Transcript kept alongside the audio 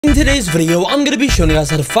In today's video, I'm going to be showing you guys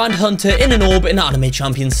how to find Hunter in an orb in Anime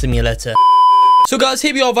Champion Simulator. So guys,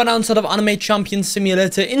 here we are right now inside of Anime Champion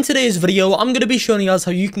Simulator. In today's video, I'm going to be showing you guys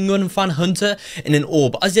how you can go and find Hunter in an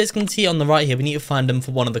orb. As you guys can see on the right here, we need to find him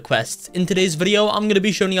for one of the quests. In today's video, I'm going to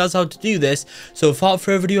be showing you guys how to do this. So without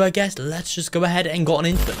further ado, I guess, let's just go ahead and get on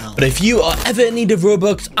into it now. But if you are ever in need of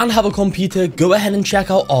Robux and have a computer, go ahead and check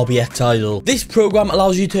out xXYisus. This program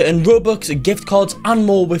allows you to earn Robux, gift cards, and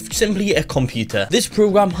more with simply a computer. This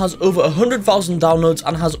program has over 100,000 downloads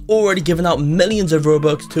and has already given out millions of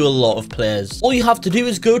Robux to a lot of players. All you have to do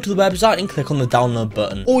is go to the website and click on the download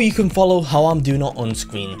button, or you can follow how I'm doing it on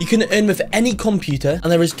screen. You can earn with any computer,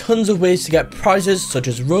 and there is tons of ways to get prizes such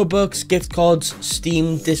as Robux, gift cards,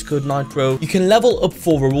 Steam, Discord Nitro. You can level up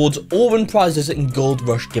for rewards or win prizes in Gold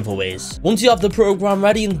Rush giveaways. Once you have the program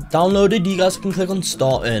ready and downloaded, you guys can click on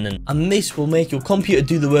start earning, and this will make your computer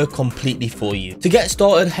do the work completely for you. To get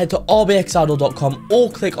started, head to rbxidol.com or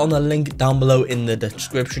click on the link down below in the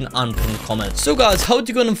description and pinned comment. So guys, how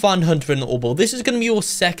to go and find Hunter in the orb? This is going to be your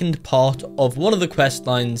second part of one of the quest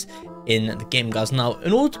lines in the game, guys. Now,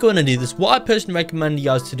 in order to go in and do this, what I personally recommend you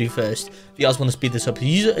guys to do first, if you guys want to speed this up,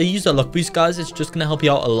 use a luck boost, guys. It's just going to help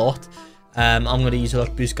you out a lot. I'm going to use a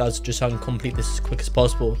luck boost, guys, just so I can complete this as quick as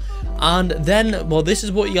possible. And then, well, this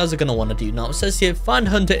is what you guys are going to want to do. Now, it says here, find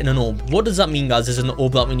Hunter in an orb. What does that mean, guys? Is it an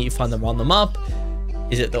orb that we need to find around the map?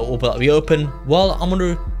 Is it the orb that we open? Well, I'm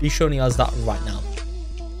going to be showing you guys that right now.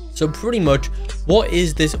 So pretty much, what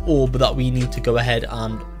is this orb that we need to go ahead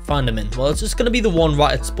and find him in? Well, it's just going to be the one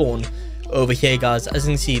right at spawn over here, guys. As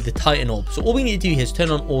you can see, the Titan orb. So all we need to do here is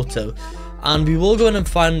turn on auto, and we will go in and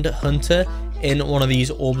find Hunter in one of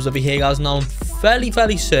these orbs over here, guys. Now, I'm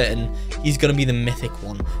fairly certain he's going to be the mythic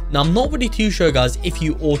one. Now, I'm not really too sure, guys, if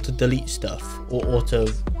you auto delete stuff or auto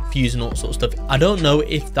fuse and all sorts of stuff. I don't know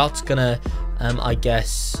if that's going to, I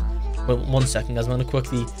guess... Well, 1 second, guys. I'm going to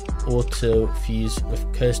quickly auto fuse with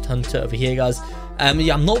Cursed Hunter over here, guys.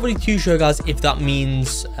 Yeah, I'm not really too sure, guys, if that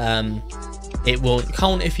means it will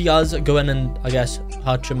count if you guys go in and, I guess,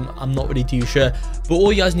 hatch him. I'm not really too sure. But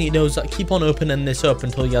all you guys need to know is that keep on opening this up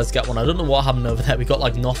until you guys get one. I don't know what happened over there. We got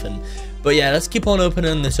like nothing. But yeah, let's keep on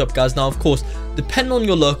opening this up, guys. Now, of course, depending on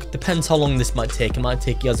your luck, depends how long this might take. It might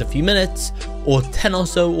take you guys a few minutes or 10 or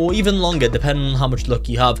so, or even longer, depending on how much luck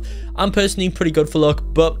you have. I'm personally pretty good for luck,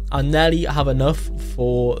 but I nearly have enough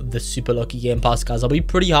for the super lucky game pass, guys. I'll be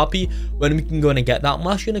pretty happy when we can go in and get that. I'm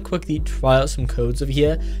actually going to quickly try out some codes over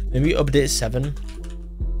here. Maybe update 7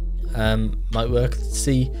 might work. Let's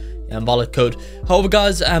see. Valid code. However,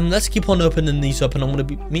 guys, let's keep on opening these up, and I'm going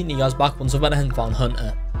to be meeting you guys back once I've went ahead and found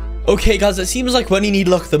Hunter. Okay, guys, it seems like when you need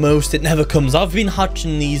luck the most, it never comes. I've been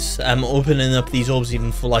hatching these, opening up these orbs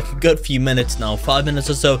even for like a good few minutes now, 5 minutes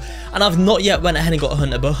or so, and I've not yet went ahead and got a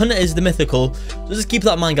Hunter, but Hunter is the mythical, so just keep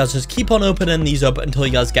that in mind, guys. Just keep on opening these up until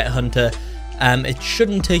you guys get Hunter. It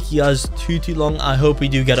shouldn't take you guys too long. I hope we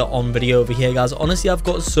do get it on video over here, guys. Honestly, I've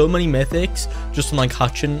got so many mythics just from like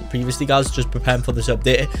hatching previously, guys, just preparing for this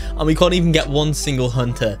update, and we can't even get one single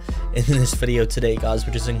Hunter in this video today, guys,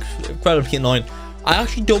 which is incredibly annoying. I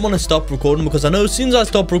actually don't want to stop recording, because I know as soon as I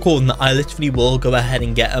stop recording, I literally will go ahead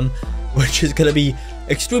and get them, which is going to be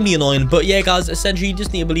extremely annoying. But yeah, guys, essentially, you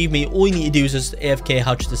just need to believe me. All you need to do is just AFK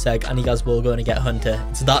hatch this egg, and you guys will go and get Hunter.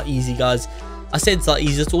 It's that easy, guys. I said it's that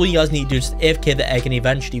easy. That's all you guys need to do, is just AFK the egg, and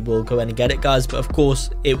eventually we'll go in and get it, guys. But of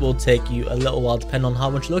course, it will take you a little while, depending on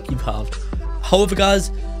how much luck you have. However,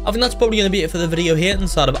 guys, I think that's probably going to be it for the video here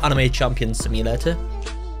inside of Anime Champion Simulator.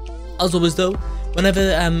 As always, though, whenever,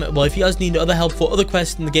 well, if you guys need other help for other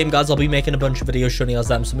quests in the game, guys, I'll be making a bunch of videos showing you guys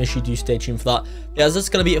them, so make sure you do stay tuned for that. Yeah, that's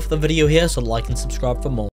going to be it for the video here, so like and subscribe for more.